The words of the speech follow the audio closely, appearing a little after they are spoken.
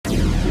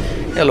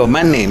Hello,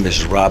 my name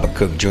is Robert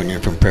Cook Jr.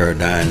 from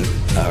Paradigm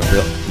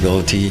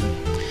Realty.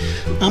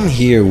 I'm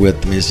here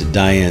with Ms.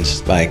 Diane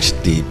Spikes,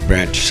 the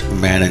branch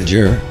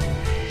manager.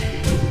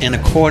 And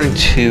according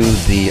to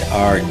the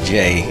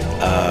RJ,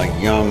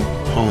 young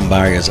home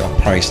buyers are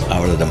priced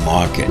out of the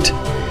market.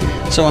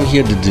 So I'm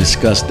here to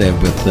discuss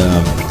that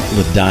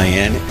with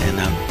Diane,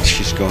 and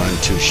she's going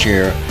to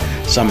share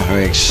some of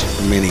her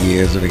many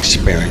years of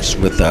experience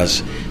with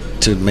us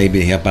to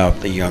maybe help out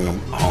the young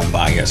home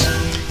buyers.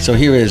 So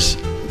here is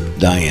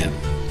Diane.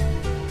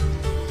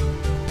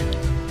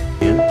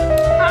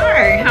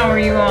 Hi, how are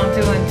you all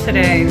doing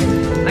today?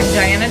 I'm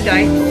Diana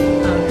Dykes.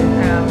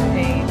 I'm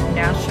a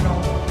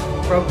national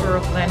broker,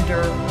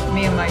 lender.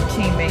 Me and my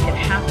team make it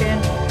happen.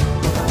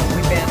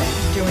 We've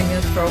been doing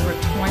this for over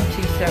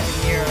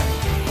 27 years.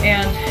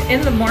 And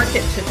in the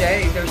market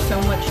today, there's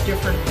so much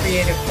different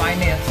creative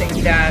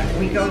financing that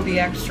we go the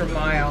extra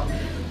mile.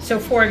 So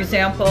for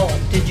example,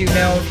 did you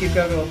know if you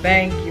go to a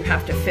bank, you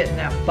have to fit in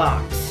that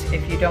box?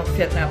 If you don't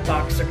fit in that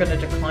box, they're going to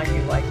decline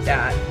you like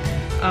that.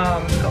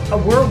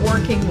 We're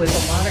working with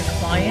a lot of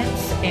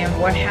clients, and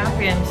what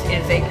happens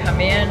is they come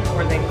in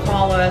or they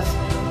call us.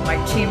 My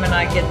team and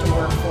I get to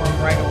work for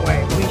them right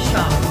away. We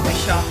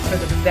shop for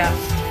the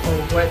best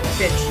for what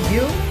fits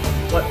you,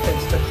 what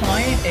fits the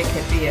client. It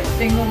could be a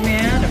single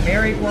man, a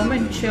married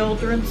woman,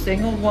 children,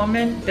 single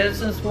woman,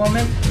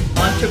 businesswoman,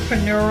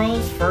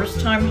 entrepreneurials,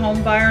 first-time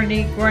home buyer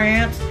need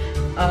grants,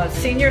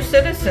 senior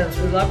citizens.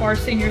 We love our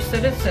senior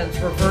citizens.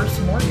 Reverse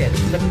mortgage,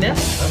 the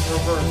myths of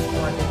reverse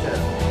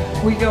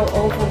mortgages. We go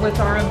over with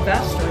our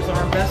investors.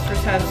 Our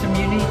investors have some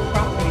unique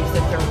properties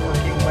that they're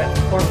working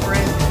with,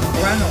 corporate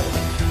rentals,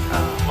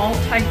 all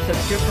types of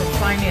different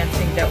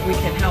financing that we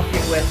can help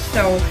you with.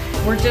 So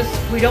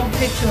we don't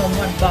fit you in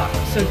one box.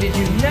 So did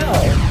you know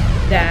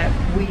that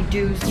we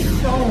do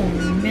so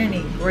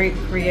many great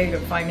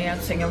creative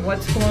financing? And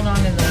what's going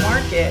on in the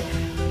market?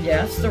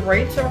 Yes, the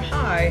rates are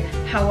high.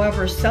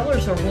 However,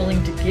 sellers are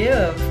willing to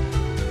give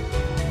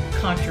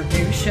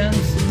contributions.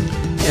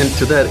 And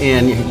to that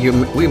end,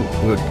 we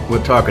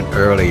were talking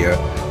earlier,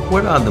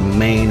 what are the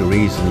main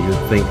reasons you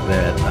think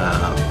that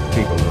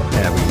people are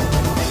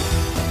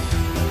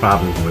having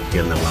problems with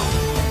getting a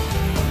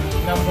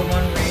loan? Number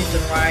one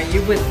reason, right?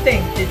 You would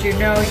think, did you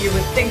know, you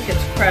would think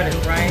it's credit,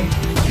 right?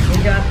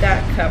 We got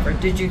that covered.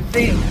 Did you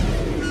think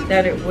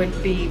that it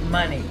would be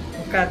money?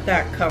 We got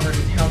that covered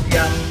and help you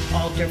out with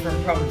all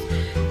different problems.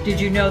 Did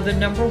you know the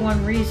number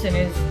one reason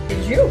is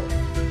you?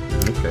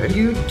 Okay.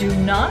 You do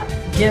not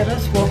get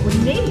us what we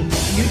need.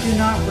 You do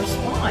not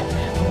respond.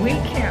 We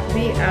can't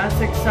be as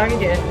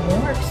excited,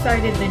 more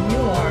excited than you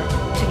are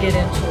to get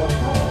into a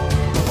home.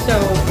 So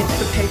it's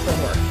the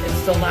paperwork.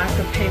 It's the lack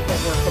of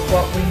paperwork of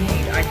what we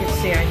need. I could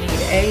say I need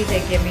A,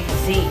 they give me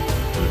Z.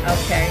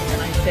 Okay,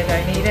 and I said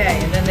I need A,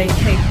 and then they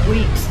take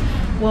weeks.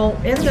 Well,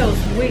 in those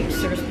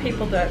weeks, there's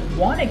people that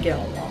want to get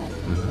a loan.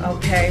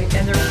 Okay,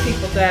 and there's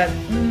people that,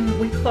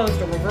 we closed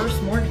a reverse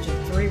mortgage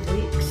in 3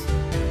 weeks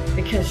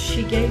because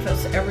she gave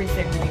us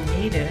everything we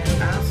needed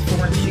and asked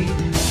for, and she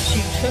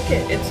took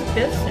it. It's a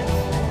business.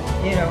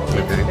 You know,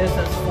 it's a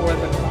business for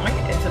the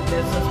client. It's a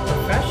business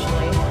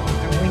professionally,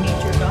 and we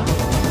need your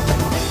documents.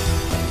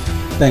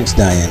 Thanks,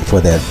 Diane, for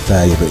that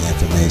valuable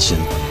information.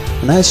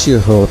 And I sure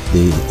hope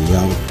the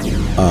young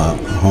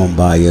home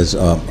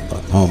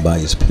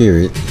buyers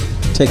period,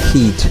 take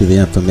heed to the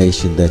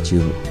information that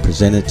you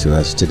presented to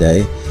us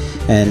today.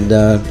 And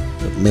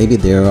maybe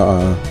there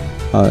are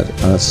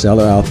a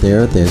seller out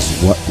there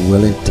that's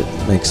willing to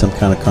make some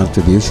kind of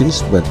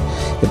contributions, but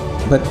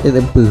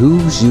it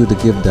behooves you to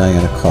give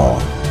Diane a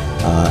call.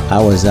 I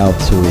was out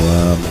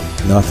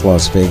to North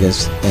Las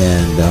Vegas,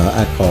 and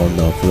I call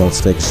North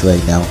Las Vegas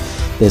right now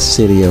the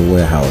city of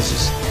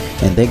warehouses,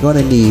 and they're going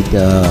to need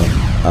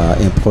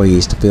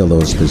employees to fill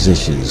those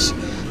positions.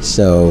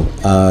 So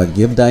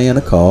give Diane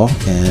a call,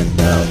 and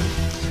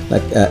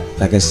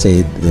like I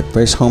say, the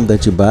first home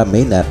that you buy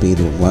may not be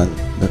the one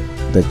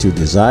that you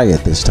desire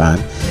at this time,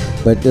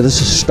 but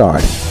this is a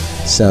start.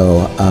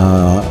 So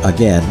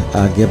again,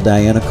 give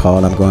Diane a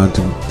call. I'm going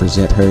to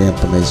present her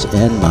information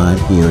and mine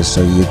here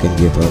so you can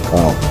give her a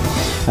call.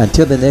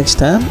 Until the next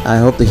time, I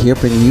hope to hear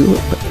from you,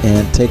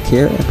 and take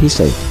care and be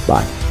safe.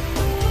 Bye.